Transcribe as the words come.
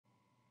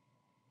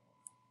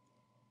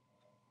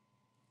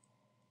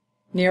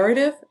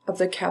Narrative of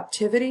the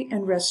Captivity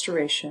and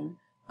Restoration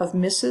of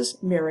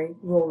Mrs. Mary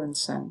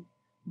Rowlandson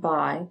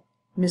by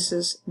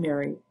Mrs.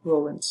 Mary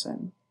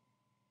Rowlandson.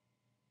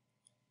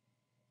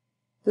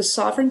 The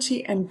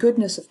sovereignty and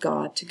goodness of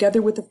God,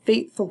 together with the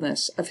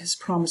faithfulness of his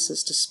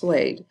promises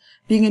displayed,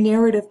 being a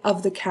narrative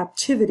of the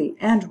captivity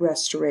and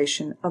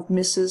restoration of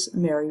Mrs.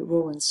 Mary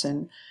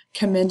Rowlandson,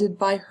 commended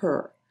by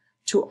her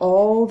to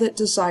all that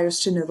desires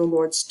to know the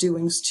Lord's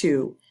doings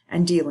to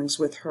and dealings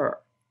with her,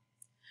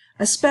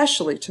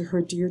 especially to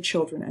her dear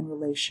children and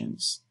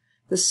relations.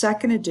 The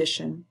second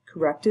edition,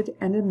 corrected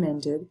and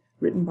amended,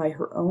 written by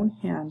her own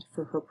hand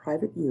for her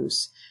private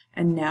use,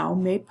 and now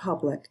made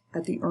public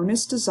at the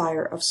earnest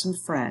desire of some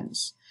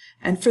friends,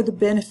 and for the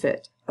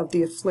benefit of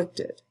the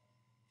afflicted.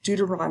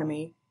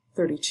 Deuteronomy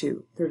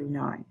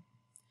 32:39.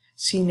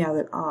 See now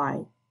that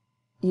I,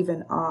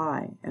 even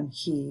I, am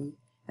he,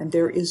 and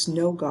there is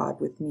no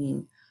God with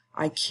me.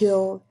 I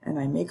kill and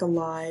I make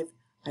alive,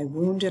 I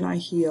wound and I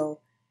heal,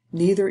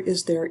 neither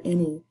is there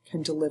any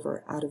can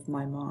deliver out of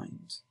my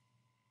mind.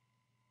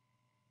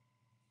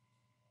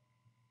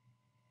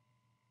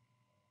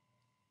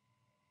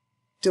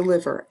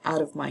 Deliver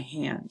out of my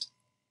hand.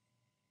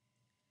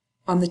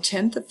 On the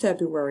 10th of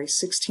February,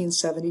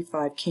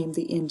 1675, came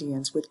the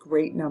Indians with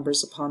great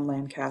numbers upon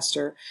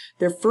Lancaster.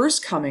 Their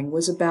first coming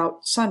was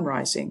about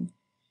sunrising.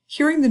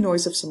 Hearing the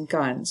noise of some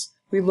guns,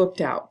 we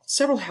looked out.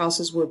 Several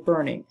houses were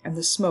burning, and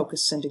the smoke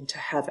ascending to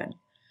heaven.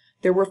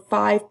 There were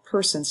 5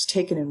 persons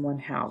taken in one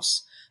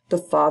house. The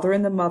father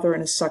and the mother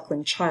and a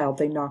suckling child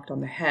they knocked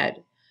on the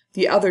head.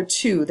 The other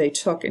 2 they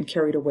took and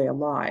carried away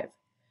alive.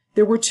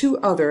 There were 2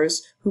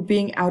 others, who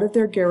being out of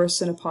their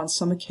garrison upon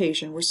some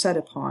occasion were set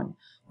upon.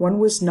 One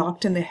was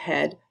knocked in the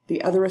head,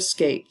 the other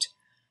escaped.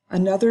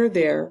 Another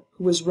there,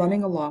 who was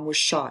running along, was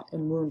shot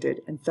and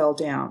wounded, and fell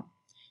down.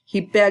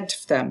 He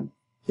begged them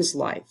his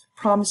life,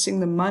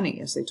 promising them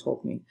money, as they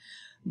told me,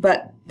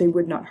 but they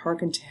would not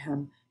hearken to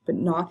him, but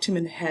knocked him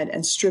in the head,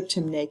 and stripped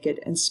him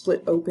naked, and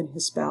split open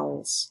his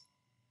bowels.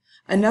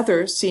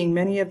 Another, seeing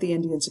many of the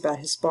Indians about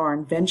his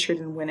barn, ventured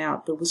and went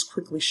out, but was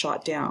quickly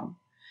shot down.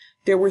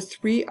 There were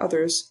 3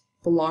 others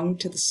belonging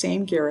to the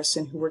same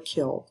garrison who were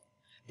killed.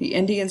 The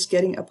Indians,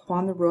 getting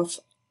upon the roof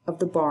of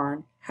the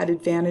barn, had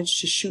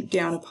advantage to shoot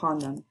down upon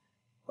them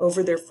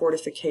over their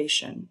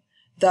fortification.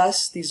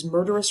 Thus these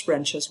murderous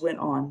wretches went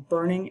on,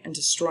 burning and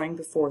destroying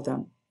before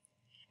them.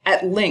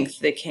 At length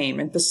they came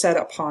and beset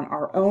upon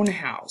our own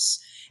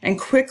house, and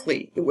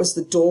quickly it was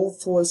the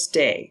dolefulest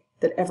day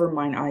that ever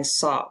mine eyes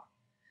saw.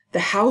 The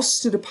house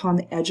stood upon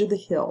the edge of the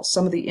hill.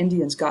 Some of the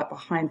Indians got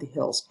behind the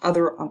hills,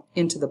 other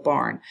into the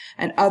barn,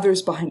 and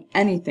others behind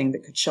anything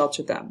that could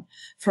shelter them.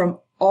 From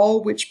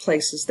all which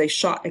places they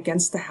shot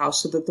against the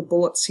house, so that the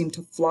bullets seemed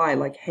to fly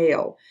like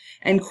hail.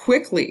 And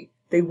quickly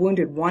they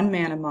wounded 1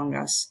 man among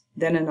us,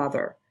 then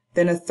another,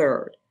 then a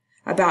third.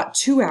 About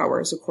 2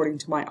 hours, according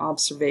to my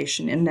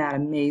observation, in that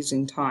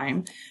amazing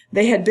time,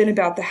 they had been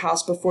about the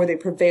house before they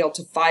prevailed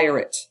to fire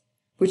it,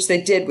 which they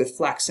did with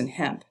flax and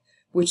hemp,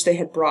 which they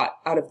had brought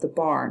out of the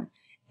barn,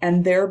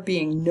 and there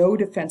being no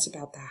defense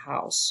about the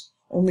house,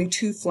 only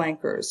 2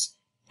 flankers,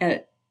 and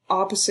at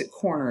opposite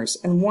corners,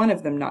 and one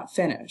of them not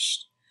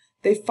finished.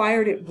 They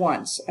fired it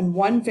once, and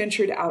one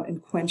ventured out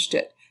and quenched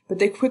it, but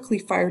they quickly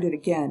fired it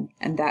again,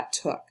 and that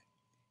took.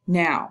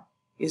 Now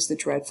is the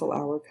dreadful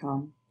hour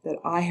come, that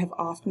I have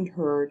often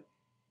heard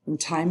in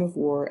time of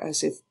war,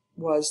 as if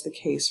was the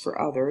case for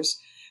others,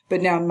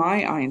 but now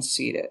my eyes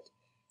see'd it.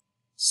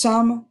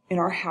 Some in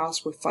our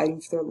house were fighting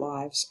for their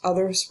lives,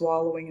 others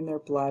wallowing in their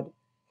blood,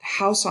 the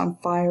house on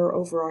fire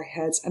over our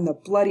heads, and the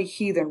bloody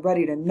heathen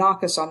ready to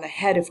knock us on the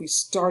head if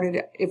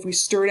we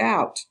stirred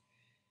out.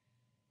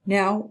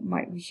 Now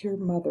might we hear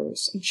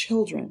mothers and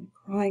children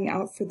crying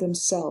out for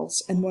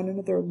themselves and one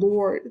another,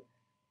 Lord,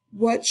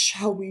 what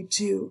shall we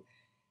do?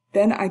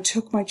 Then I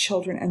took my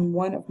children and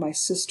one of my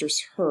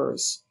sisters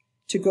hers,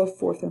 to go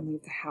forth and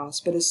leave the house.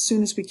 But as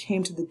soon as we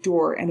came to the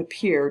door and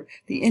appeared,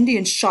 the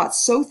Indians shot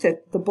so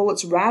thick that the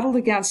bullets rattled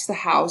against the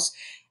house,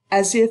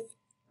 as if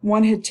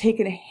one had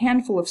taken a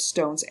handful of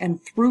stones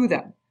and threw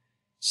them,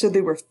 so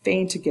they were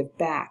fain to give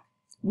back.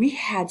 We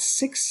had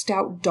 6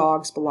 stout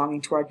dogs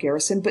belonging to our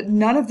garrison, but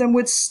none of them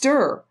would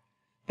stir,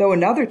 though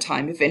another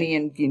time, if any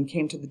Indian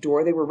came to the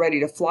door, they were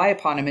ready to fly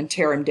upon him and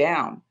tear him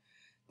down.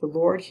 The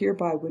Lord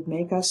hereby would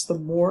make us the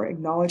more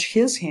acknowledge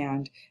his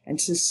hand, and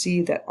to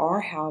see that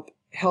our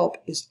help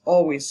is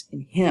always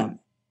in him.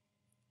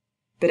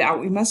 But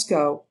out we must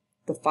go,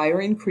 the fire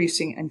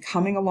increasing and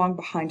coming along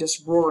behind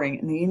us roaring,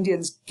 and the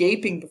Indians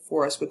gaping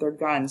before us with their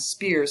guns,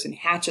 spears, and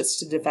hatchets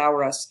to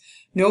devour us.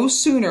 No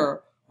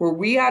sooner were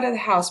we out of the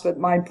house, but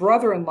my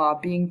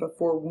brother-in-law, being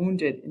before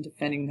wounded in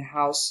defending the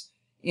house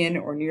in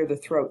or near the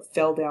throat,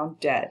 fell down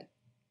dead,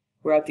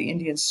 whereat the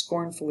Indians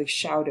scornfully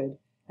shouted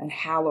and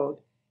hallowed,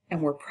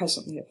 and were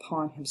presently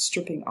upon him,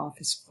 stripping off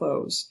his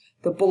clothes,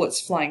 the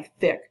bullets flying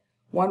thick.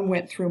 One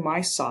went through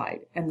my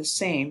side, and the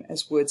same,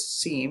 as would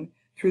seem,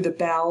 through the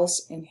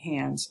bowels and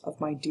hands of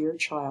my dear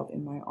child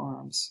in my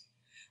arms.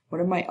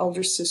 One of my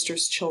elder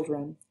sister's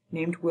children,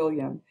 named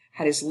William,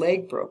 had his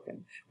leg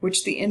broken,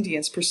 which the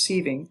Indians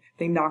perceiving,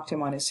 they knocked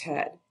him on his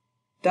head.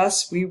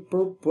 Thus we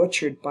were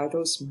butchered by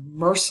those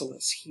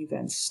merciless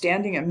heathen,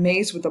 standing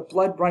amazed with the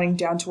blood running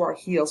down to our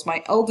heels,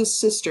 my eldest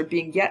sister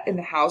being yet in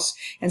the house,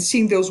 and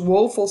seeing those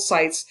woeful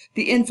sights,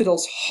 the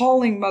infidels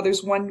hauling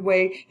mothers one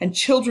way and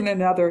children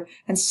another,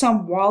 and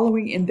some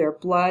wallowing in their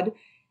blood,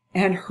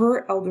 and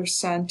her elder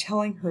son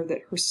telling her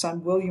that her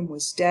son William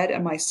was dead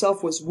and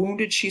myself was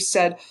wounded, she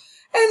said,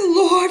 "And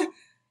Lord,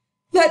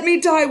 let me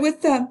die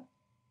with them,"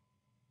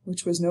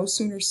 which was no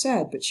sooner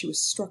said, but she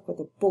was struck with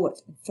a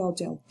bullet and fell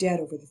down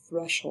dead over the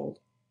threshold.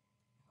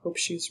 I hope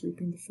she is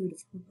reaping the fruit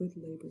of her good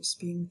labors,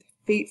 being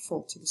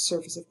faithful to the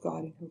service of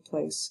God in her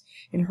place.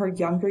 In her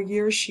younger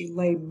years she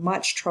lay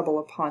much trouble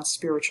upon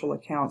spiritual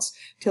accounts,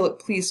 till it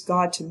pleased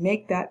God to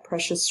make that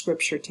precious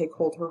scripture take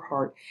hold her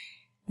heart.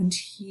 And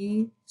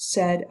he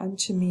said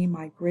unto me,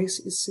 My grace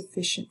is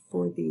sufficient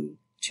for thee.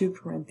 2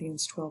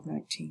 Corinthians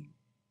 12:19.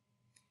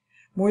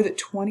 More than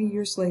 20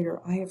 years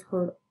later, I have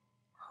heard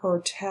her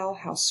tell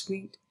how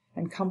sweet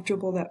and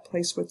comfortable that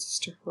place was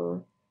to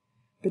her.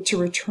 But to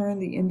return,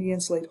 the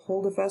Indians laid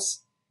hold of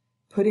us,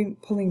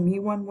 pulling me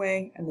one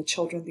way and the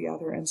children the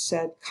other, and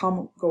said,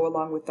 "Come, go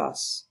along with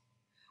us."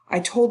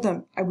 I told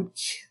them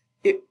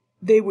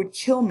they would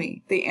kill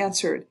me. They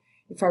answered,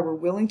 if I were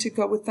willing to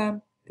go with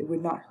them, they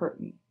would not hurt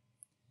me.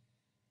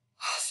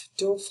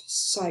 The doleful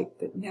sight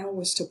that now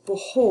was to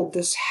behold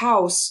this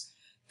house.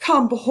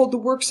 Come, behold the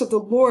works of the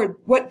Lord,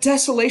 what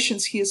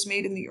desolations he has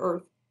made in the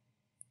earth.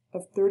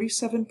 Of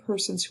 37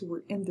 persons who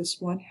were in this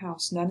one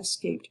house, none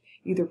escaped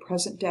either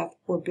present death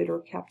or bitter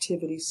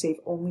captivity, save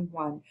only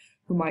one,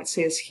 who might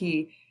say as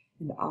he,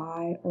 and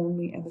I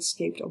only am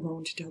escaped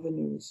alone to tell the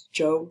news.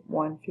 Job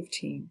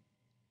 1:15.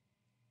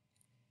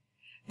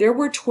 There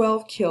were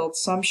 12 killed,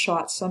 some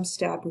shot, some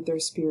stabbed with their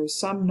spears,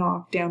 some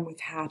knocked down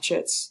with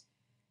hatchets.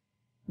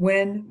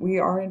 When we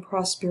are in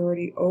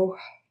prosperity, oh,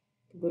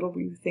 little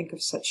we think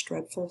of such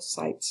dreadful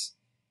sights.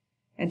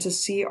 And to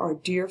see our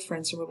dear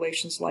friends and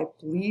relations lie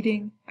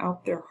bleeding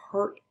out their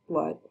heart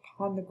blood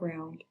upon the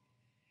ground.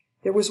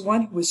 There was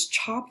one who was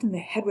chopped in the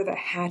head with a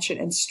hatchet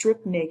and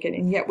stripped naked,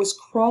 and yet was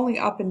crawling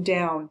up and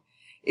down.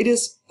 It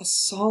is a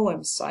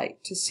solemn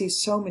sight to see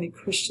so many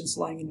Christians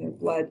lying in their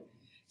blood,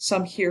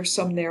 some here,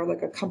 some there,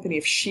 like a company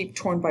of sheep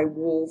torn by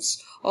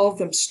wolves, all of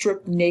them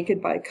stripped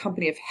naked by a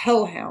company of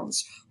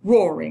hellhounds,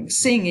 roaring,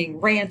 singing,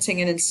 ranting,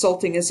 and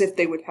insulting as if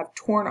they would have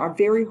torn our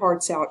very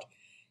hearts out.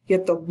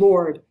 Yet the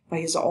Lord,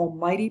 by his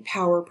almighty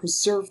power,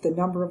 preserved the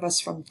number of us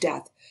from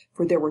death,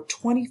 for there were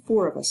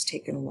 24 of us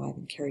taken alive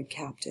and carried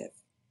captive.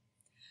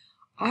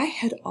 I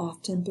had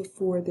often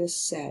before this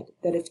said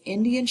that if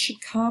Indians should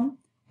come,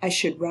 I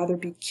should rather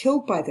be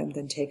killed by them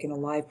than taken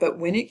alive, but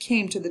when it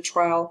came to the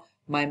trial,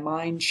 my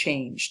mind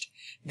changed.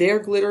 Their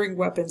glittering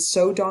weapons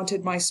so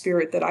daunted my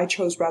spirit that I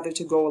chose rather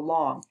to go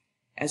along,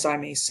 as I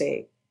may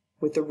say,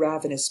 with the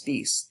ravenous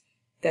beasts,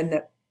 than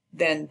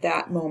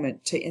that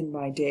moment to end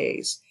my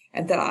days,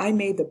 and that I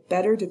may the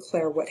better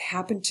declare what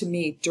happened to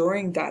me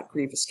during that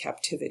grievous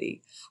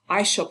captivity,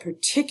 I shall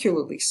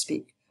particularly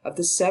speak of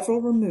the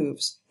several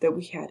removes that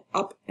we had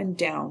up and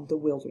down the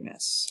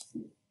wilderness.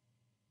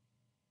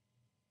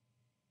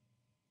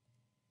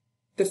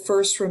 The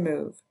first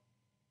remove.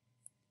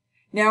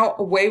 Now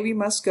away we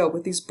must go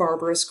with these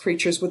barbarous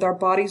creatures, with our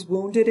bodies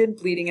wounded and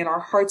bleeding, and our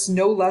hearts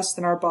no less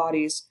than our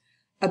bodies.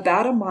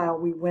 About a mile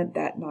we went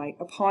that night,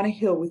 upon a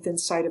hill within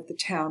sight of the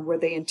town where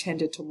they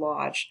intended to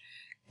lodge.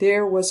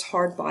 There was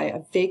hard by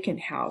a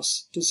vacant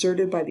house,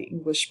 deserted by the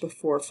English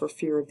before for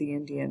fear of the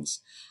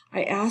Indians.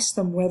 I asked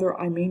them whether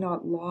I may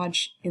not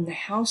lodge in the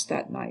house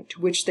that night,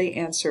 to which they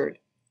answered,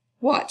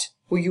 "What,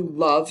 will you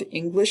love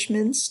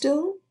Englishmen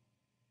still?"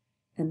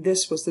 And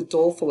this was the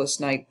dolefulest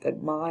night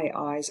that my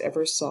eyes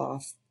ever saw.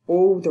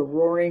 Oh, the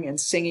roaring and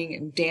singing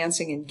and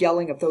dancing and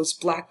yelling of those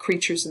black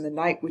creatures in the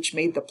night, which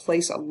made the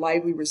place a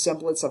lively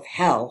resemblance of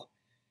hell.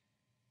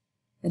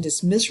 And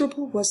as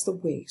miserable was the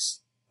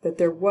waste that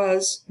there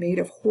was made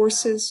of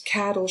horses,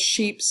 cattle,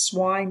 sheep,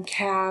 swine,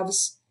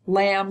 calves,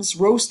 lambs,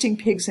 roasting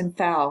pigs and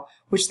fowl,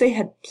 which they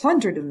had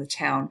plundered in the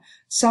town,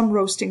 some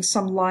roasting,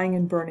 some lying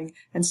and burning,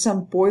 and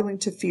some boiling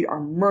to feed our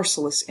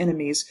merciless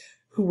enemies,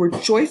 who were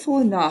joyful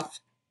enough.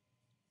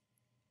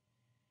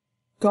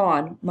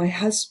 Gone, my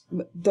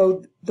husband,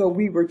 though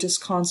we were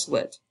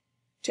disconsolate.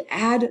 To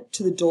add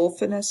to the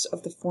dolefulness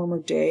of the former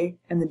day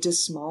and the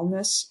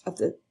dismalness of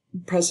the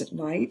present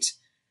night,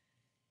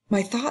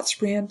 my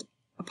thoughts ran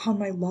upon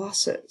my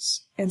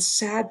losses and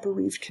sad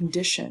bereaved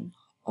condition.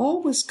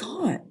 All was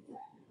gone.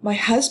 My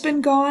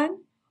husband gone,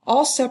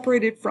 all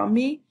separated from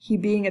me, he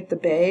being at the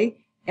bay,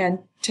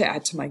 and, to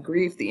add to my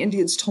grief, the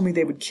Indians told me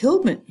they would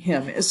kill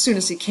him as soon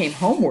as he came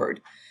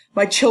homeward.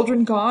 My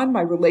children gone,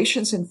 my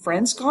relations and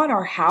friends gone,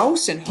 our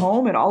house and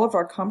home and all of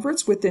our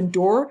comforts within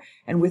door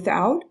and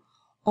without,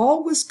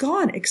 all was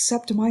gone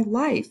except my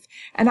life,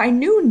 and I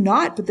knew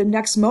not but the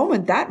next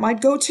moment that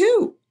might go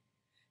too.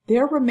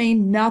 There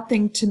remained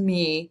nothing to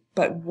me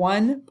but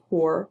one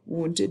poor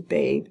wounded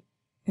babe,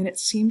 and it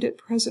seemed at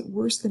present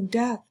worse than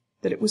death,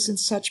 that it was in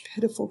such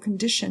pitiful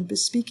condition,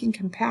 bespeaking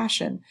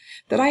compassion,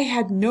 that I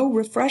had no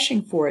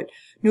refreshing for it,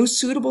 no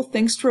suitable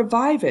things to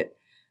revive it.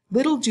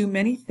 Little do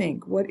many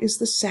think what is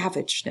the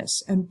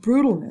savageness and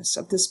brutalness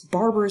of this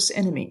barbarous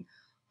enemy.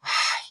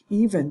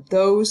 Even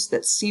those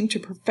that seem to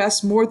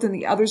profess more than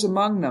the others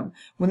among them,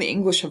 when the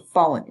English have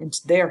fallen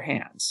into their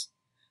hands.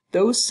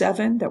 Those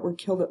 7 that were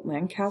killed at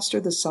Lancaster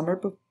the summer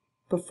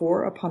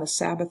before upon a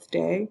Sabbath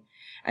day,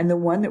 and the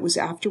one that was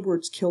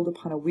afterwards killed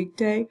upon a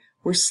weekday,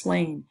 were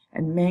slain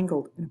and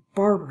mangled in a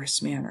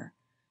barbarous manner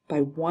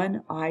by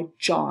one-eyed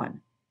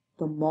John,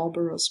 the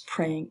Marlborough's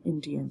praying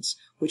Indians,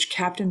 which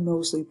Captain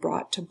Moseley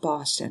brought to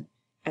Boston,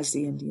 as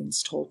the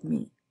Indians told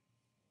me.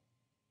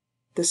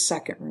 The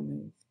second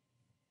remove.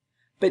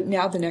 But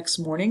now the next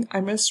morning I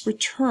must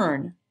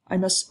turn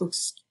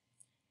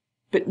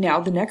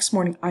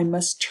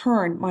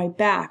my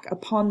back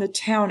upon the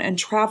town and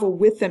travel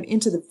with them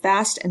into the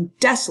vast and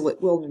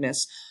desolate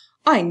wilderness,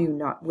 I knew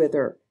not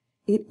whither.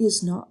 It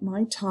is not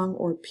my tongue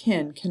or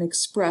pen can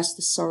express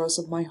the sorrows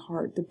of my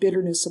heart, the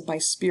bitterness of my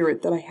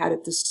spirit that I had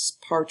at this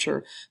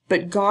departure,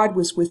 but God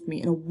was with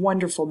me in a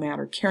wonderful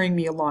manner, carrying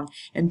me along,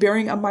 and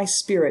bearing on my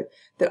spirit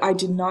that I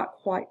did not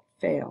quite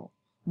fail.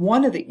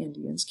 One of the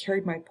Indians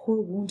carried my poor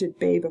wounded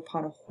babe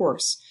upon a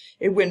horse.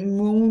 It went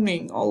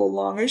mooning all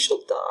along, I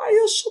shall die,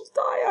 I shall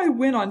die. I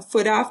went on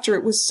foot after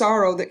it with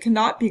sorrow that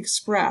cannot be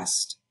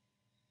expressed.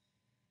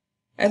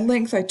 At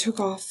length I took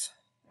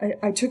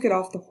it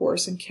off the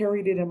horse and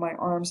carried it in my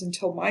arms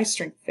until my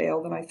strength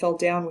failed, and I fell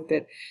down with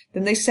it.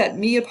 Then they set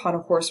me upon a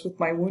horse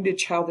with my wounded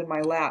child in my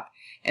lap,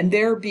 and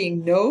there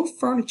being no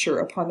furniture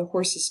upon the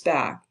horse's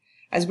back,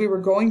 as we were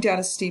going down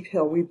a steep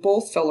hill, we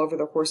both fell over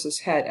the horse's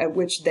head, at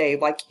which they,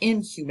 like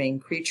inhumane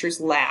creatures,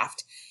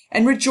 laughed,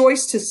 and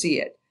rejoiced to see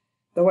it,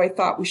 though I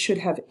thought we should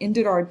have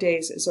ended our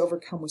days as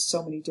overcome with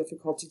so many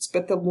difficulties.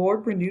 But the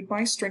Lord renewed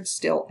my strength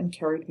still, and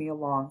carried me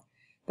along,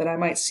 that I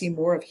might see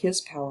more of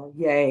his power,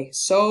 yea,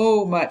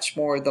 so much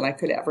more than I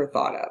could ever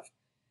thought of,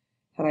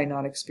 had I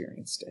not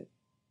experienced it.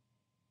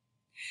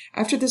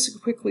 After this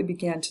it quickly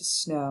began to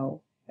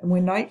snow, and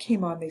when night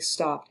came on they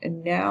stopped,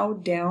 and now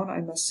down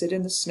I must sit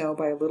in the snow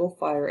by a little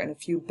fire and a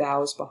few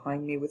boughs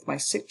behind me, with my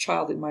sick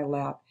child in my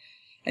lap,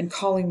 and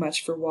calling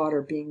much for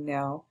water, being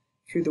now,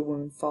 through the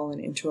wound, fallen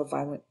into a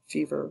violent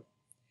fever.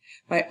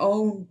 My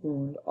own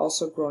wound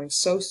also growing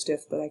so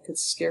stiff that I could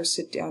scarce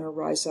sit down or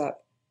rise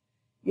up.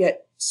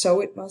 Yet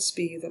so it must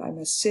be that I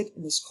must sit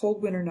in this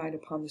cold winter night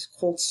upon this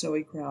cold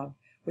snowy ground,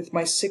 with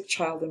my sick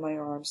child in my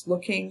arms,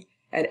 looking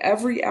at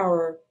every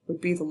hour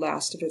would be the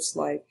last of its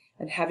life,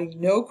 and having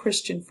no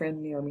Christian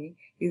friend near me,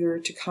 either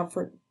to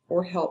comfort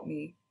or help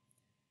me.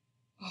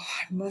 Oh,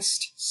 I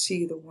must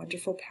see the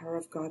wonderful power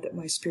of God, that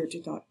my spirit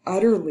did not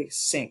utterly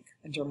sink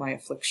under my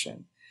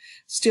affliction.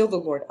 Still the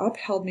Lord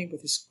upheld me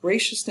with his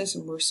graciousness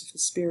and merciful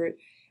spirit,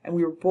 and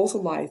we were both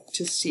alive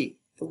to see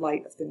the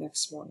light of the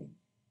next morning.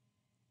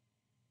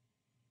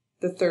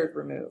 The third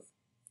remove.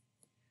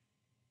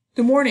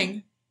 The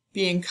morning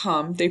being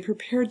come, they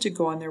prepared to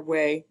go on their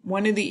way.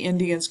 One of the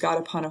Indians got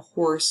upon a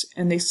horse,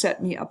 and they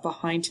set me up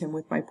behind him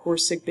with my poor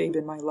sick babe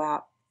in my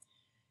lap.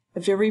 A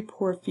very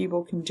poor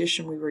feeble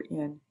condition we were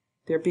in,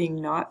 there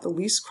being not the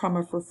least crumb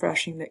of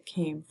refreshing that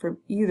came from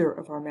either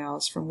of our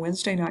mouths from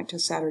Wednesday night to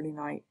Saturday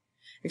night,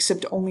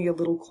 except only a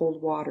little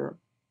cold water.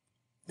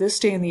 This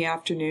day in the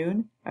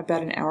afternoon,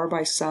 about an hour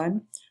by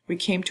sun, we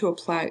came to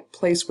a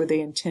place where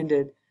they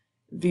intended,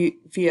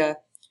 via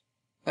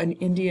an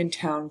Indian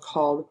town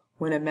called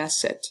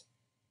Wenimesset,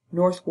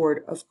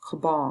 northward of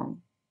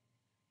Kabong.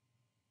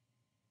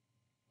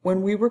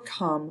 When we were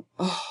come,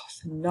 oh,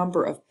 the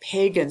number of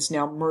pagans,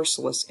 now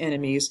merciless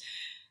enemies,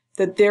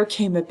 that there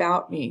came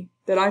about me,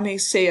 that I may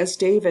say as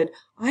David,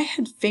 I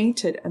had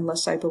fainted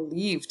unless I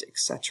believed,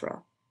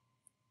 etc.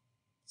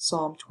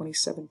 Psalm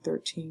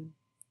 27:13.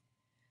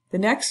 The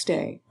next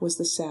day was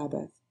the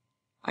Sabbath.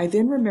 I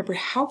then remembered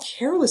how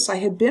careless I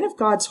had been of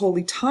God's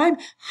holy time,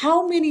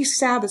 how many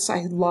Sabbaths I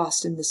had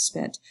lost and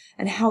misspent,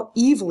 and how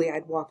evilly I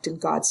had walked in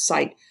God's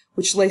sight,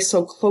 which lay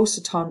so close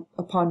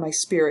upon my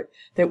spirit,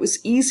 that it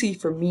was easy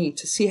for me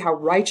to see how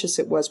righteous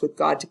it was with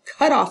God to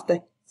cut off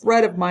the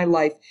thread of my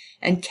life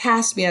and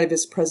cast me out of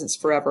his presence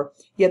forever.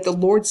 Yet the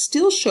Lord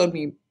still showed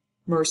me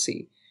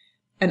mercy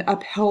and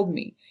upheld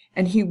me,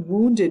 and he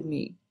wounded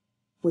me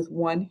with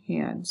one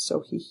hand,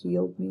 so he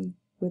healed me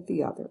with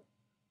the other.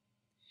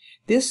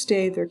 This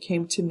day there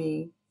came to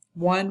me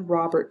one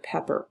Robert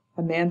Pepper,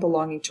 a man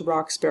belonging to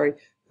Roxbury,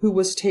 who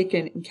was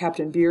taken in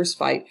Captain Beer's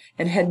fight,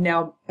 and had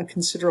now a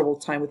considerable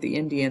time with the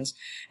Indians,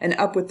 and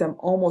up with them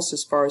almost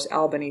as far as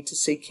Albany to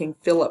see King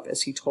Philip,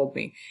 as he told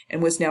me,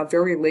 and was now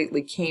very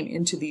lately came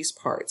into these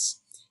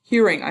parts.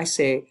 Hearing, I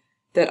say,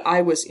 that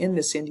I was in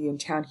this Indian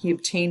town, he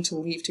obtained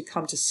leave to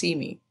come to see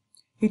me.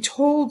 He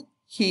told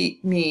he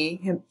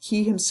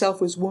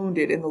himself was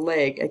wounded in the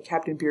leg at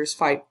Captain Beer's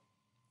fight,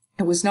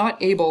 and was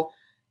not able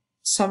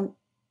some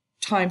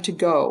time to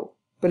go,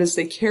 but as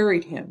they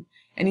carried him,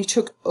 and he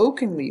took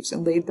oaken leaves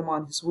and laid them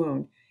on his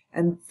wound,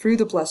 and through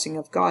the blessing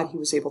of God he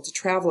was able to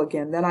travel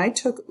again. Then I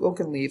took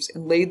oaken leaves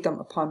and laid them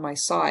upon my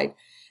side,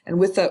 and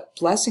with the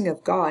blessing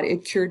of God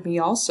it cured me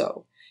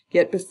also.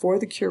 Yet before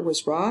the cure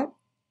was wrought,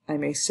 I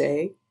may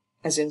say,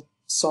 as in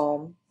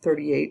Psalm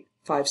 38,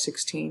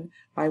 5:16,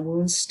 my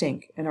wounds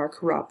stink and are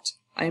corrupt.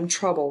 I am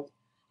troubled.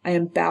 I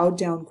am bowed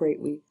down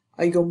greatly.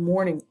 I go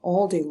mourning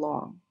all day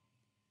long.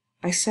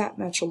 I sat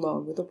much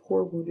alone with a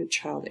poor wounded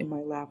child in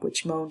my lap,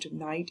 which moaned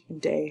night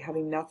and day,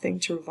 having nothing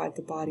to revive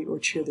the body or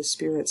cheer the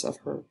spirits of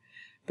her.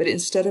 But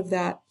instead of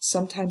that,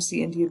 sometimes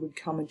the Indian would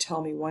come and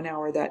tell me 1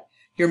 hour that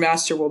your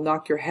master will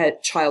knock your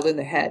child in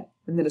the head,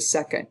 and then a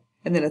second,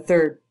 and then a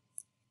third,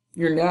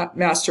 your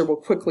master will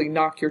quickly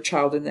knock your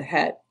child in the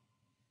head.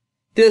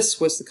 This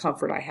was the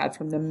comfort I had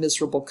from them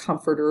miserable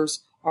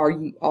comforters, are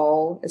ye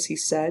all, as he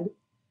said.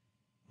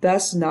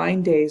 Thus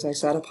 9 days I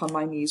sat upon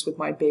my knees with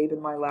my babe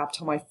in my lap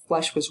till my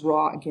flesh was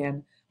raw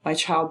again, my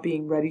child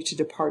being ready to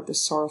depart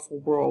this sorrowful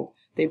world.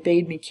 They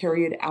bade me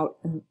carry it out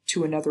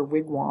to another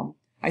wigwam,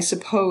 I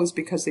suppose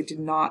because they did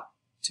not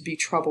to be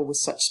troubled with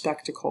such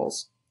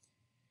spectacles.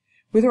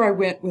 Whither I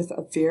went with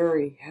a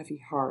very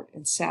heavy heart,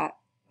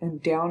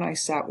 and down I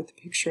sat with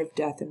the picture of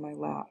death in my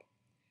lap.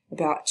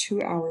 About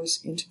 2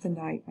 hours into the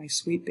night my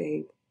sweet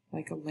babe,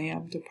 like a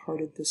lamb,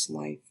 departed this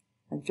life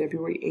on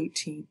February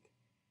 18th.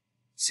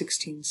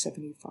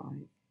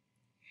 1675,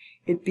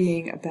 it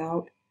being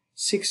about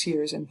 6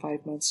 years and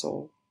 5 months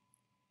old.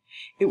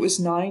 It was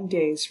 9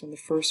 days from the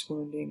first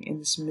wounding in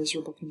this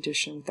miserable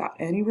condition, without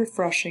any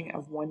refreshing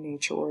of one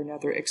nature or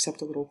another,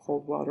 except a little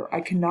cold water.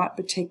 I cannot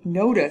but take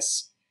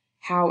notice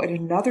how at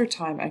another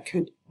time I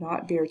could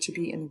not bear to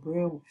be in the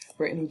room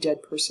where any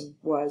dead person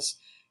was,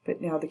 but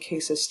now the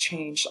case has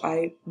changed.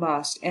 I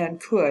must and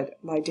could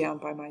lie down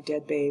by my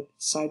dead babe,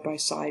 side by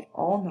side,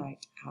 all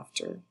night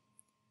after.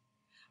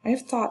 I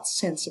have thought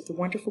since of the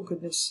wonderful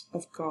goodness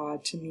of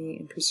God to me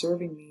in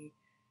preserving me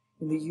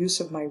in the use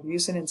of my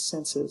reason and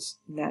senses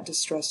in that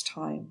distressed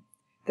time,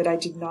 that I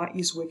did not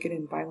use wicked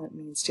and violent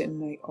means to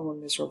end my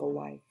own miserable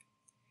life.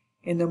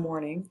 In the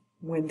morning,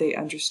 when they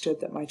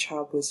understood that my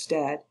child was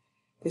dead,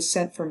 they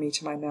sent for me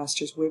to my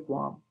master's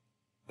wigwam.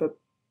 But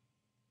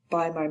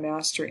by my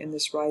master in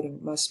this writing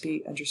must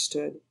be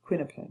understood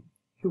Quinnapin,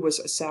 who was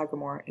a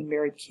Sagamore and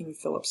married King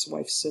Philip's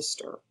wife's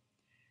sister.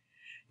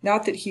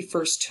 Not that he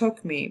first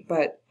took me,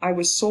 but I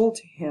was sold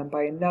to him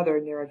by another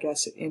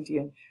Narragansett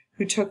Indian,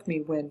 who took me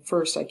when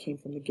first I came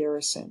from the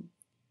garrison.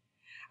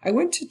 I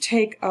went to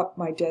take up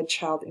my dead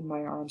child in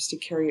my arms to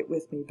carry it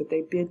with me, but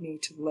they bid me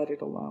to let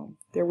it alone.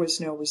 There was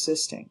no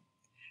resisting,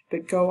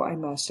 but go I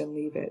must and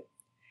leave it.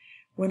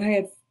 When I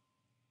had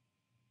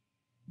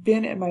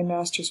been at my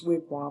master's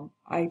wigwam,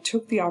 I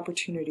took the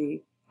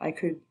opportunity I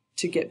could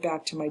to get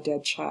back to my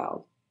dead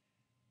child.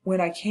 When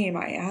I came,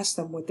 I asked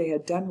them what they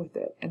had done with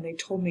it, and they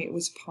told me it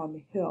was upon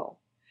the hill.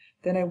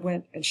 Then I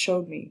went and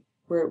showed me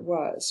where it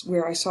was,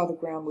 where I saw the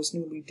ground was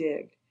newly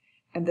digged,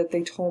 and that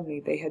they told me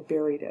they had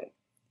buried it.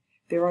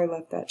 There I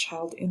left that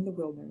child in the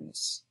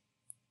wilderness,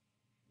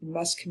 and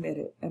must commit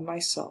it, and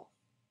myself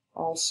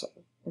also,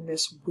 in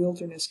this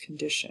wilderness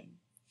condition,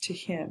 to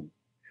Him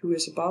who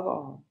is above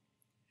all.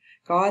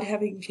 God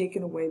having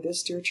taken away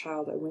this dear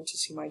child, I went to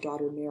see my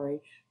daughter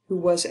Mary, who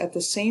was at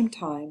this same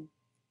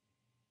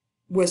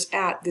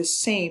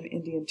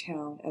Indian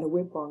town, at a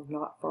wigwam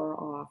not far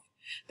off,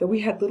 though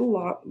we had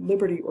little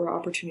liberty or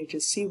opportunity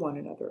to see one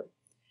another.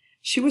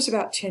 She was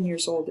about 10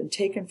 years old, and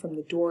taken from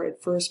the door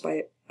at first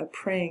by a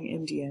praying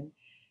Indian,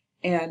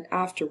 and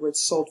afterwards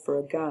sold for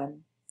a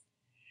gun.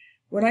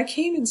 When I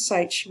came in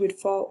sight, she would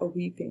fall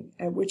a-weeping,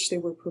 at which they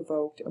were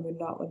provoked, and would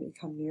not let me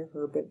come near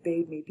her, but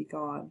bade me be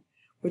gone,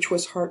 which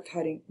was a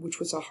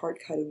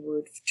heart-cutting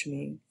word to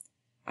me.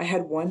 I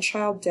had one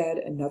child dead,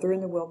 another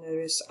in the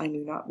wilderness I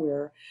knew not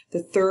where.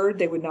 The third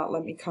they would not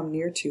let me come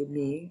near to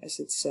me, as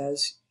it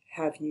says,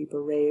 have ye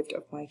bereaved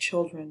of my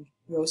children?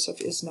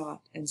 Joseph is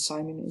not, and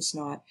Simon is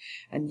not,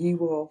 and ye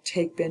will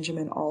take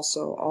Benjamin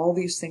also. All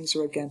these things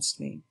are against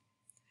me.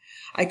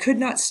 I could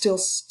not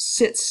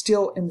sit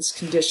still in this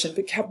condition,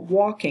 but kept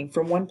walking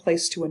from one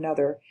place to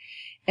another,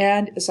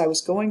 and as I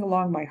was going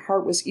along, my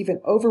heart was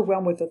even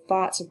overwhelmed with the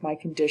thoughts of my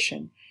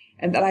condition,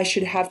 and that I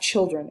should have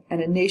children,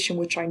 and a nation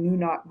which I knew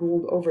not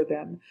ruled over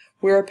them,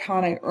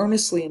 whereupon I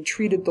earnestly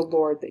entreated the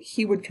Lord that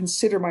He would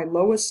consider my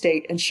low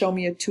estate and show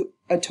me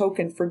a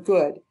token for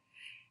good,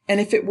 and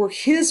if it were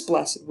His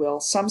blessed will,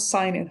 some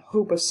sign and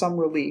hope of some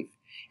relief.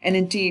 And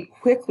indeed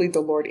quickly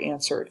the Lord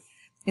answered,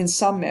 in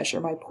some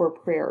measure, my poor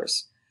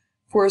prayers.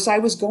 For as I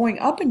was going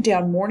up and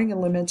down mourning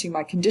and lamenting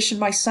my condition,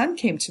 my son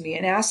came to me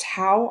and asked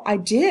how I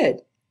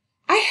did.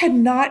 I had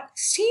not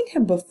seen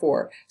him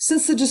before,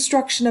 since the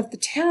destruction of the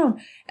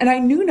town, and I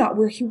knew not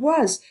where he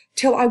was,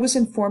 till I was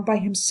informed by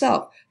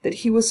himself that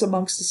he was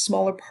amongst a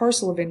smaller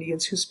parcel of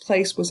Indians whose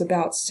place was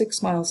about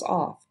 6 miles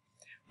off.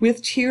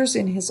 With tears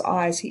in his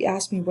eyes, he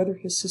asked me whether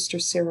his sister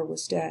Sarah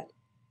was dead,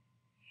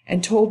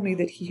 and told me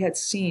that he had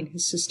seen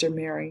his sister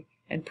Mary,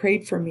 and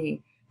prayed for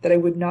me that I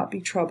would not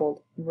be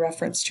troubled in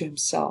reference to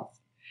himself.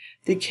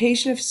 The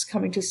occasion of his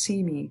coming to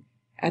see me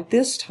at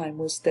this time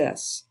was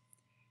this.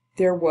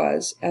 There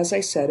was, as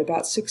I said,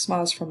 about 6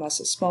 miles from us,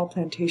 a small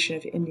plantation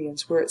of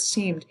Indians, where it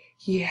seemed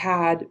he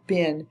had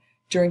been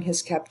during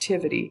his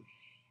captivity,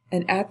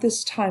 and at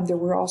this time there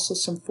were also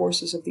some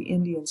forces of the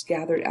Indians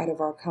gathered out of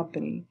our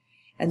company,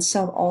 and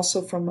some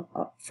also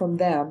from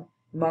them,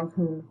 among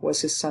whom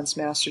was his son's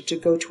master, to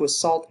go to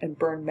assault and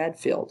burn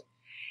Medfield.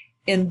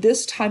 In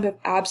this time of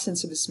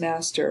absence of his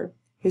master,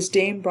 his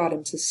dame brought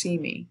him to see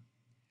me.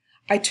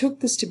 I took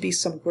this to be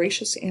some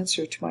gracious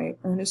answer to my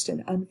earnest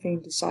and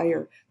unfeigned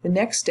desire. The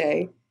next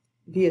day,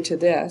 via to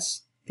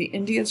this, the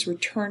Indians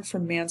returned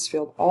from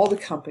Mansfield, all the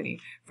company,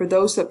 for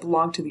those that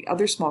belonged to the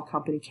other small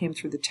company came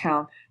through the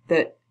town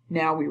that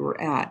now we were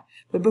at.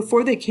 But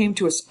before they came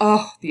to us,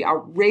 the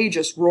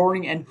outrageous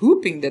roaring and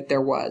whooping that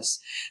there was!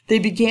 They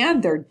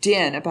began their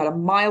din about a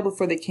mile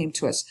before they came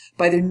to us.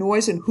 By their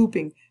noise and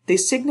whooping, they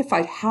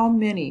signified how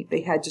many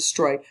they had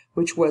destroyed,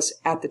 which was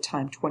at the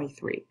time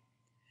 23.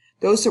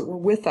 Those that were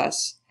with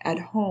us at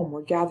home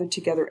were gathered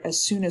together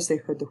as soon as they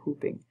heard the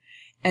whooping,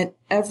 and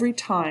every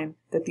time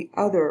that the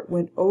other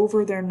went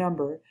over their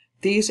number,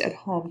 these at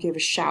home gave a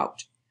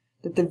shout,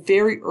 that the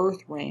very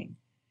earth rang,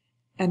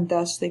 and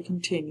thus they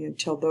continued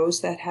till those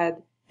that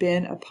had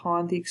been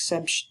upon the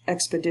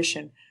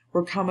expedition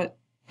were come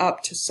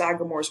up to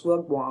Sagamore's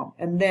wigwam,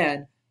 and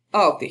then,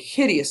 the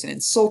hideous and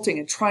insulting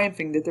and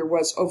triumphing that there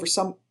was over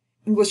some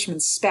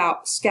Englishmen's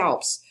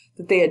scalps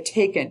that they had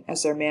taken,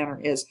 as their manner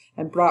is,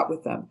 and brought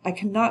with them. I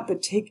cannot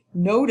but take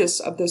notice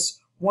of this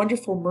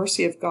wonderful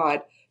mercy of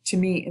God to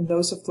me in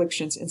those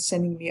afflictions in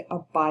sending me a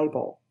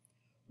Bible.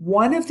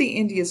 One of the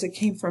Indians that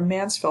came from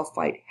Mansfield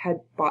fight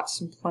had bought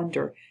some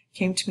plunder,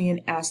 came to me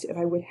and asked if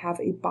I would have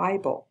a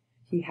Bible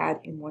he had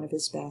in one of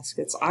his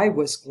baskets. I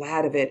was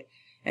glad of it,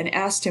 and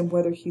asked him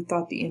whether he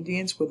thought the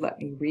Indians would let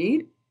me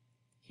read.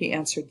 He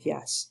answered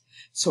yes.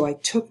 So I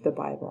took the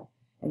Bible,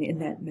 and in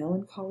that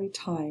melancholy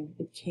time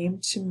it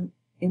came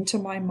into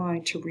my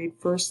mind to read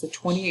first the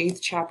 28th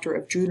chapter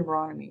of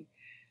Deuteronomy,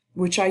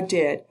 which I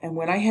did, and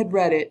when I had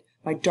read it,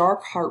 my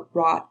dark heart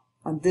wrought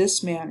on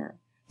this manner,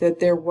 that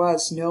there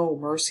was no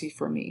mercy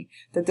for me,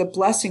 that the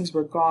blessings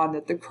were gone,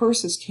 that the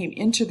curses came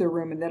into the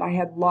room, and that I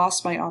had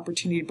lost my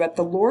opportunity. But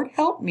the Lord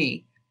helped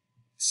me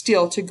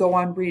still to go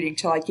on reading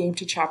till I came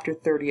to chapter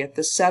 30th,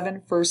 the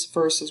 7 first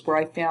verses, where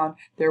I found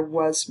there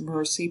was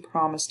mercy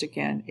promised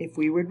again, if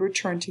we would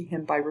return to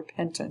him by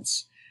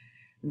repentance.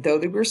 And though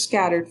they were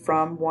scattered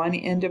from one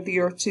end of the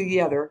earth to the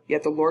other,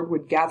 yet the Lord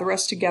would gather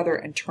us together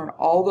and turn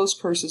all those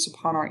curses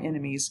upon our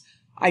enemies.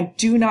 I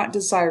do not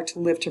desire to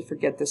live to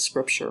forget this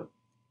scripture,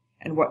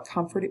 and what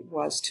comfort it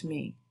was to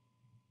me.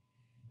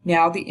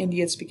 Now the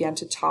Indians began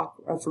to talk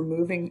of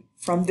removing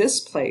from this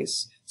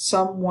place,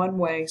 some one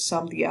way,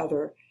 some the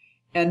other,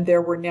 and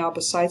there were now,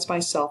 besides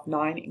myself,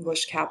 9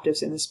 English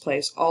captives in this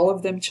place, all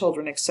of them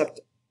children except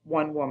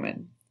one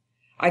woman.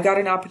 I got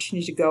an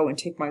opportunity to go and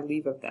take my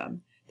leave of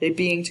them, they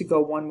being to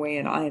go one way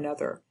and I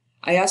another.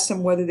 I asked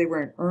them whether they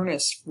were in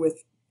earnest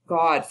with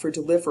God for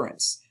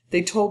deliverance.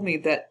 They told me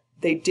that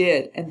they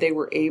did, and they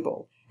were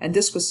able, and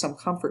this was some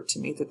comfort to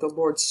me, that the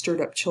Lord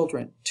stirred up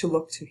children to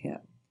look to him.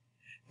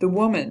 The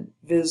woman,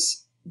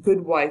 viz.,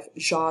 goodwife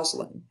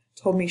Jocelyn,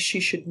 told me she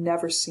should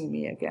never see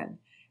me again,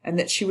 and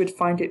that she would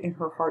find it in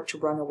her heart to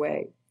run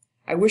away.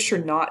 I wished her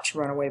not to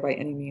run away by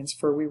any means,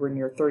 for we were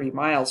near 30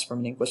 miles from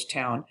an English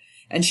town,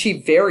 and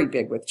she very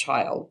big with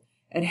child,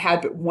 and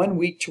had but 1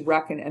 week to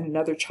reckon, and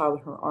another child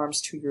in her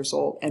arms 2 years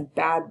old, and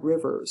bad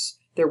rivers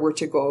there were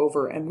to go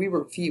over, and we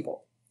were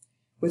feeble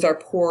with our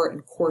poor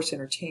and coarse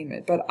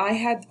entertainment. But I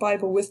had the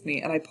Bible with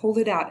me, and I pulled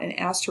it out and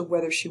asked her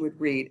whether she would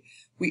read.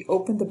 We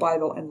opened the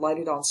Bible and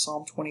lighted on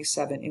Psalm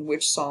 27, in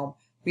which psalm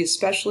we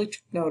especially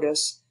took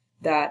notice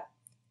that,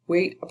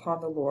 wait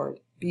upon the Lord,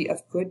 be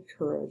of good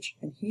courage,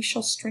 and he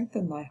shall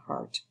strengthen thy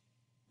heart.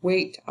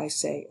 Wait, I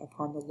say,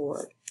 upon the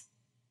Lord.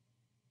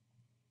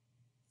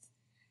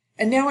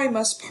 And now I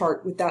must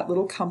part with that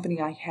little company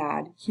I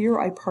had. Here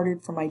I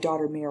parted from my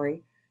daughter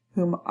Mary,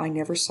 whom I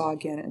never saw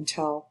again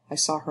until I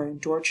saw her in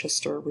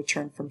Dorchester,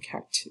 returned from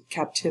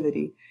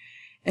captivity,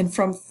 and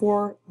from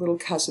 4 little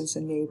cousins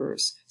and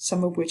neighbors,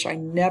 some of which I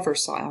never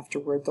saw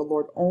afterward. The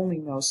Lord only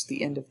knows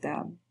the end of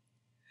them.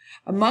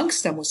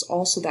 Amongst them was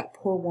also that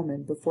poor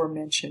woman before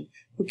mentioned,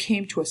 who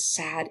came to a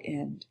sad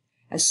end.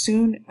 As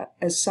soon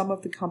as some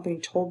of the company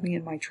told me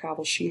in my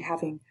travels, she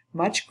having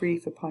much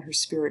grief upon her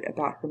spirit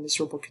about her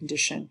miserable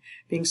condition,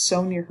 being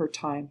so near her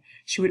time,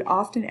 she would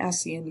often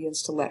ask the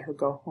Indians to let her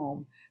go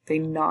home. They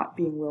not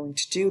being willing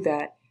to do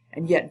that,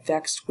 and yet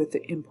vexed with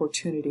the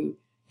importunity,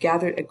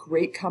 gathered a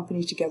great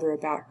company together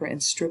about her,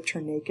 and stripped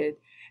her naked,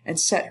 and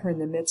set her in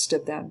the midst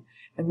of them.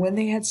 And when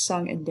they had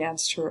sung and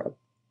danced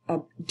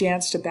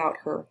about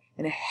her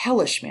in a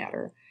hellish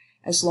manner,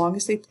 as long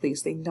as they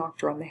pleased, they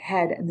knocked her on the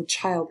head, and the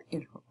child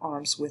in her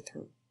arms with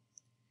her.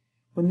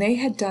 When they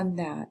had done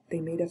that, they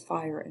made a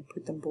fire and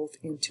put them both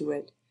into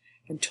it,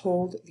 and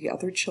told the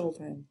other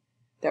children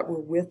that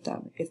were with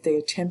them, if they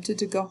attempted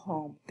to go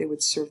home, they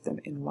would serve them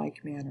in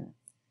like manner.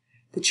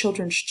 The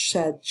children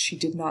said she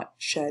did not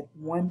shed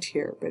 1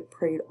 tear, but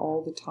prayed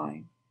all the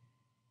time.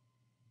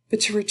 But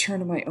to return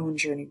to my own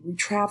journey, we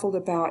traveled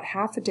about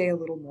half a day, a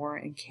little more,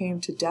 and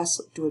came to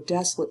a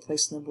desolate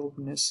place in the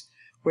wilderness,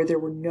 where there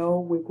were no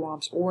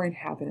wigwams or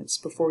inhabitants,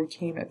 before we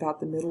came about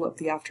the middle of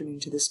the afternoon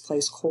to this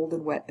place, cold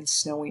and wet and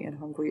snowy and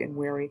hungry and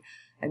weary,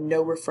 and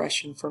no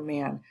refreshing for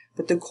man,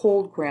 but the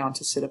cold ground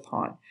to sit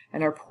upon,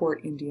 and our poor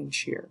Indian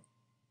cheer.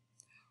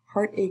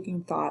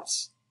 Heart-aching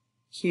thoughts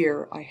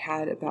here I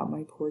had about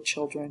my poor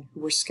children, who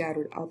were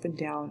scattered up and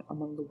down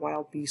among the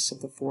wild beasts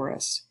of the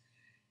forest.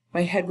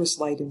 My head was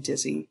light and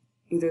dizzy,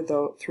 either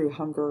through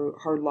hunger,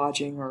 hard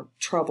lodging, or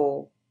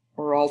trouble,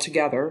 or all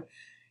together,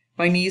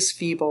 my knees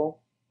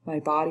feeble, my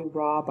body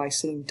raw by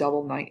sitting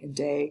double night and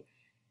day,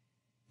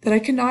 that I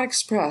could not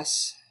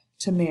express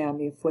to man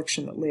the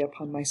affliction that lay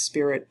upon my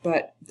spirit,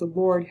 but the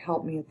Lord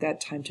helped me at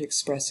that time to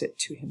express it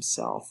to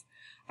himself.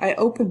 I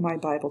opened my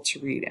Bible to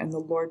read, and the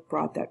Lord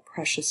brought that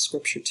precious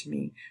scripture to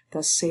me.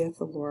 Thus saith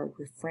the Lord,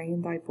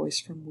 refrain thy voice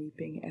from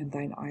weeping, and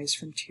thine eyes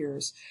from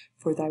tears,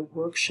 for thy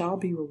work shall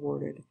be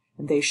rewarded,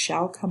 and they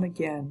shall come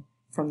again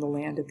from the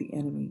land of the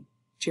enemy.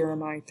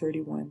 Jeremiah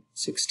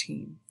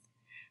 31:16.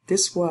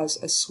 This was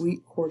a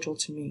sweet cordial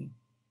to me.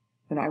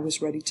 When I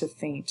was ready to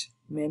faint,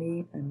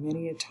 many and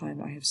many a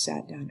time I have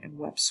sat down and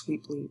wept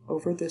sweetly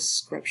over this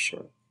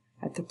scripture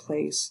at the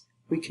place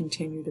we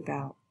continued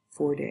about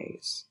 4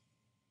 days.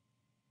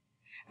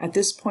 At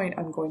this point,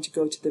 I'm going to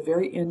go to the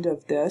very end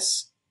of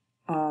this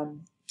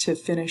to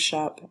finish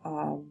up.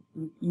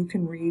 You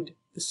can read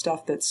the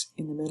stuff that's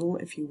in the middle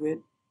if you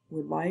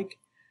would like,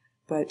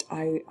 but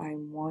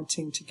I'm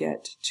wanting to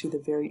get to the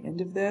very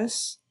end of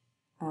this,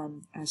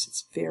 as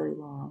it's very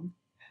long.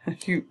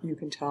 you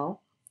can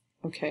tell.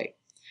 Okay,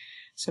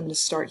 so I'm going to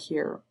start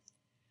here.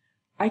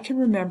 I can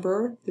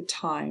remember the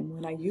time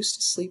when I used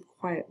to sleep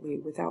quietly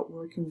without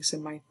workings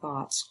in my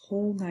thoughts,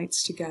 whole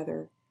nights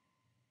together.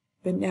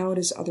 But now it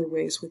is other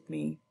ways with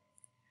me,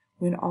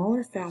 when all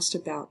are fast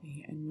about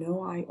me, and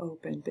no eye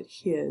open but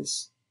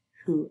his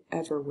who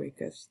ever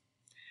waketh.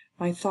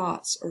 My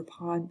thoughts are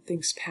upon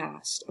things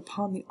past,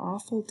 upon the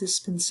awful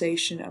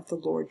dispensation of the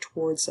Lord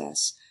towards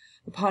us,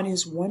 upon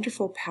his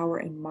wonderful power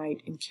and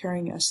might in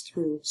carrying us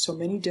through so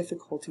many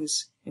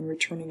difficulties, in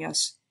returning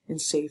us in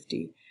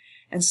safety,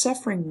 and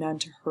suffering none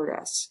to hurt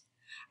us.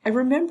 I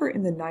remember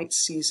in the night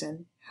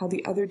season how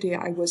the other day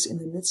I was in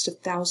the midst of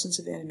thousands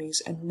of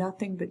enemies, and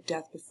nothing but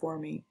death before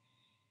me.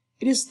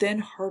 It is then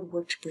hard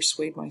work to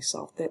persuade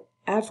myself that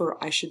ever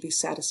I should be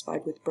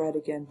satisfied with bread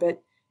again,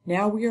 but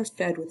now we are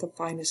fed with the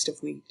finest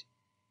of wheat,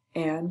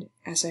 and,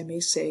 as I may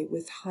say,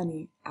 with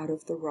honey out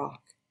of the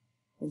rock.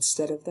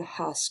 Instead of the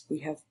husk, we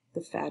have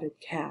the fatted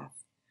calf.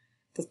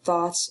 The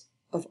thoughts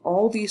of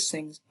all these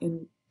things,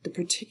 in the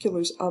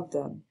particulars of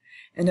them,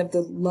 and of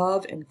the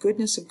love and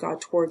goodness of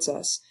God towards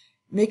us,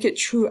 make it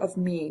true of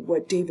me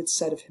what David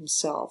said of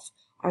himself.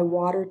 I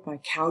watered my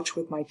couch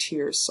with my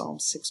tears, Psalm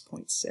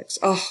 6.6.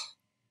 Oh,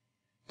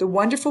 the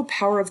wonderful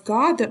power of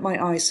God that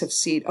my eyes have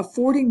seen,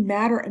 affording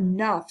matter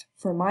enough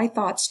for my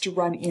thoughts to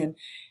run in,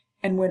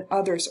 and when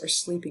others are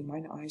sleeping,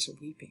 mine eyes are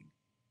weeping.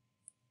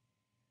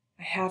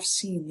 I have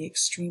seen the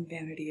extreme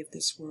vanity of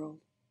this world.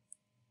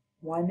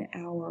 1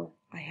 hour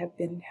I have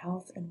been in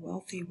health and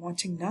wealthy,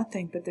 wanting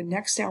nothing, but the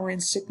next hour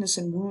in sickness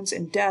and wounds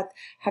and death,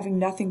 having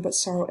nothing but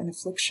sorrow and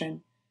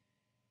affliction.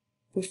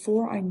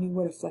 Before I knew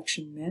what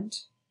affliction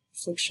meant,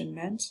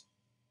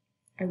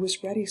 I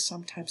was ready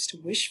sometimes to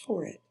wish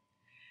for it.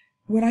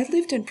 When I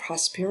lived in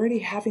prosperity,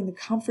 having the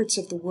comforts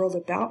of the world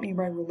about me,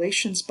 my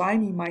relations by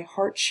me, my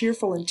heart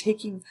cheerful, and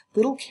taking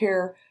little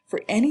care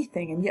for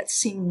anything, and yet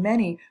seeing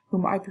many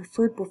whom I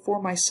preferred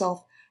before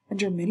myself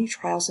under many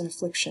trials and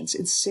afflictions,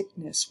 in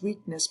sickness,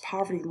 weakness,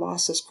 poverty,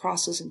 losses,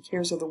 crosses, and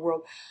cares of the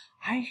world,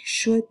 I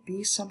should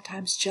be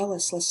sometimes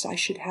jealous lest I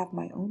should have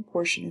my own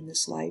portion in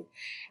this life,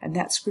 and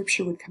that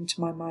scripture would come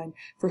to my mind,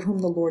 for whom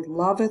the Lord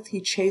loveth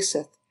he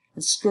chaseth,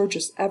 and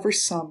scourgeth every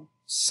son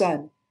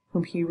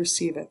whom he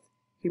receiveth.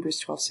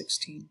 Hebrews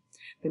 12:16.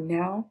 But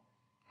now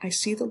I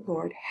see the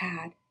Lord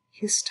had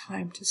his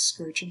time to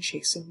scourge and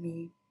chasten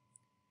me.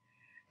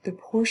 The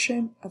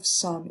portion of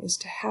some is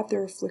to have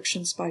their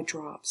afflictions by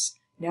drops,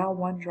 now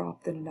one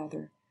drop, then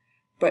another,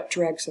 but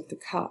dregs of the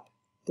cup,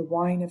 the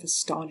wine of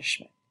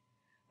astonishment.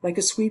 Like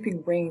a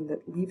sweeping rain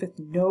that leaveth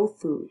no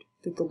food,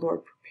 did the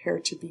Lord prepare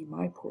to be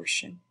my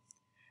portion.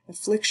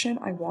 Affliction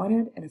I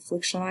wanted, and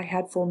affliction I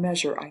had full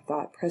measure, I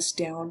thought, pressed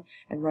down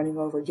and running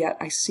over. Yet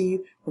I see,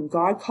 when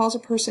God calls a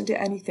person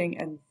to anything,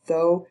 and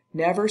though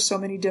never so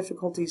many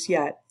difficulties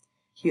yet,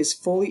 he is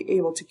fully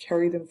able to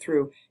carry them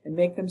through, and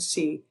make them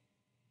see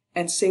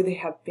and say they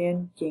have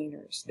been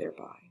gainers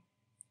thereby.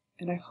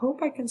 And I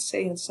hope I can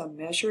say in some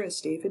measure,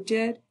 as David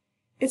did,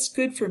 it's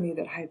good for me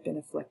that I have been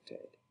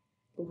afflicted.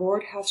 The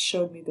Lord hath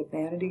showed me the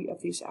vanity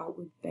of these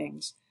outward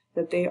things,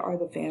 that they are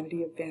the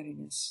vanity of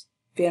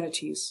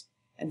vanities,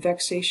 and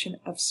vexation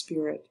of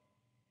spirit,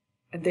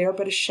 and they are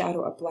but a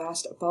shadow, a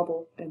blast, a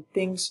bubble, and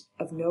things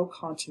of no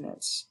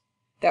continence,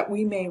 that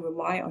we may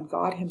rely on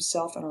God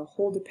himself, and our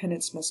whole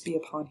dependence must be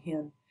upon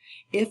him.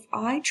 If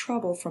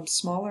trouble from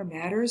smaller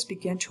matters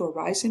begin to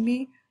arise in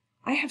me,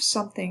 I have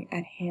something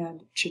at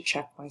hand to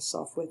check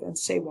myself with, and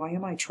say, why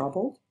am I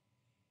troubled?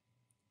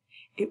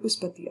 It was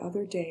but the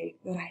other day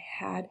that I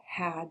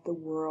had the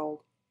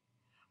world.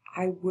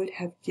 I would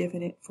have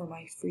given it for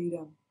my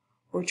freedom,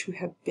 or to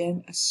have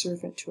been a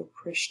servant to a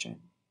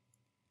Christian.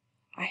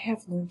 I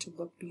have learned to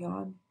look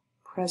beyond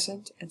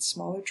present and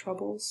smaller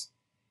troubles,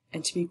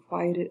 and to be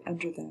quieted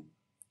under them,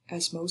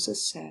 as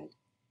Moses said,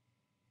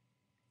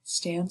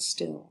 stand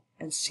still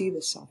and see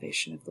the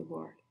salvation of the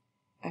Lord.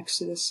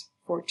 Exodus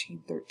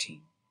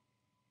 14:13.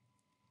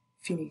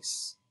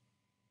 Finis.